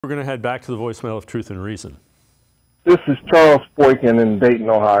We're going to head back to the voicemail of Truth and Reason. This is Charles Boykin in Dayton,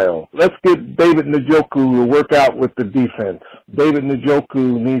 Ohio. Let's get David Njoku to work out with the defense. David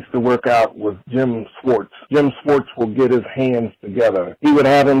Njoku needs to work out with Jim Schwartz. Jim Schwartz will get his hands together. He would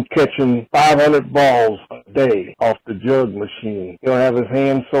have him catching 500 balls a day off the jug machine. He'll have his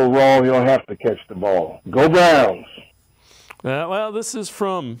hands so raw he'll have to catch the ball. Go Browns! Well, this is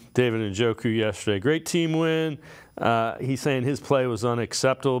from David Njoku yesterday. Great team win. He's saying his play was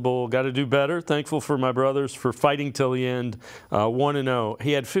unacceptable. Got to do better. Thankful for my brothers for fighting till the end. 1-0.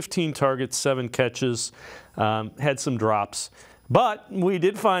 He had 15 targets, 7 catches, had some drops. But we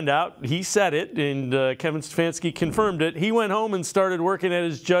did find out, he said it, and Kevin Stefanski confirmed it. He went home and started working at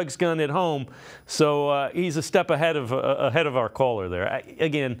his jugs gun at home. So he's a step ahead of our caller there.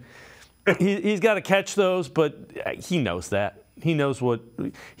 Again, he's got to catch those, but he knows that. He knows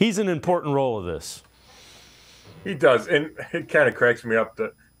he's an important role of this. He does, and it kind of cracks me up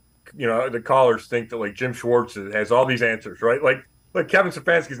that, the callers think that like Jim Schwartz has all these answers, right? Like Kevin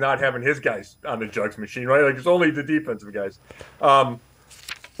Stefanski's not having his guys on the jugs machine, right? Like it's only the defensive guys.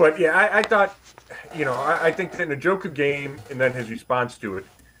 But yeah, I thought, I think that in the Njoku game and then his response to it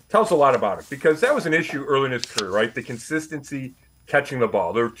tells a lot about it, because that was an issue early in his career, right? The consistency catching the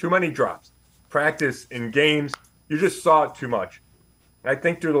ball. There were too many drops. Practice in games, you just saw it too much. I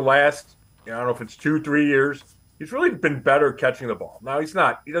think through the last, I don't know if it's 2-3 years, he's really been better catching the ball. Now,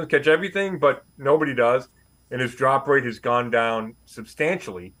 he doesn't catch everything, but nobody does. And his drop rate has gone down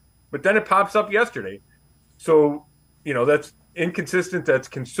substantially. But then it pops up yesterday. So, that's inconsistent. That's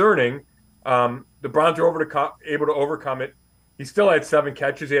concerning. The Browns are able to overcome it. He still had 7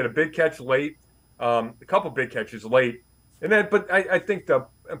 catches. He had a big catch late, a couple big catches late. But I think the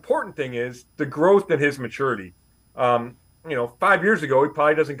important thing is the growth in his maturity. 5 years ago, he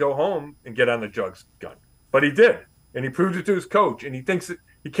probably doesn't go home and get on the jugs gun. But he did, and he proved it to his coach, and he thinks that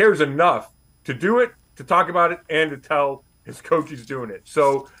he cares enough to do it, to talk about it, and to tell his coach he's doing it.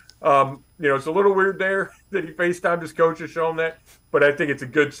 So, it's a little weird there that he FaceTimed his coach to show him that, but I think it's a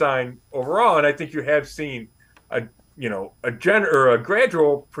good sign overall, and I think you have seen a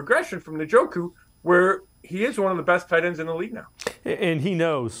gradual progression from Njoku where he is one of the best tight ends in the league now. And he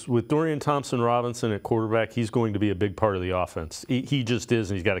knows with Dorian Thompson-Robinson at quarterback, he's going to be a big part of the offense. He just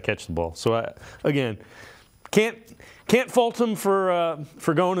is, and he's got to catch the ball. So, again, can't fault him for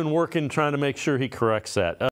going and working, trying to make sure he corrects that.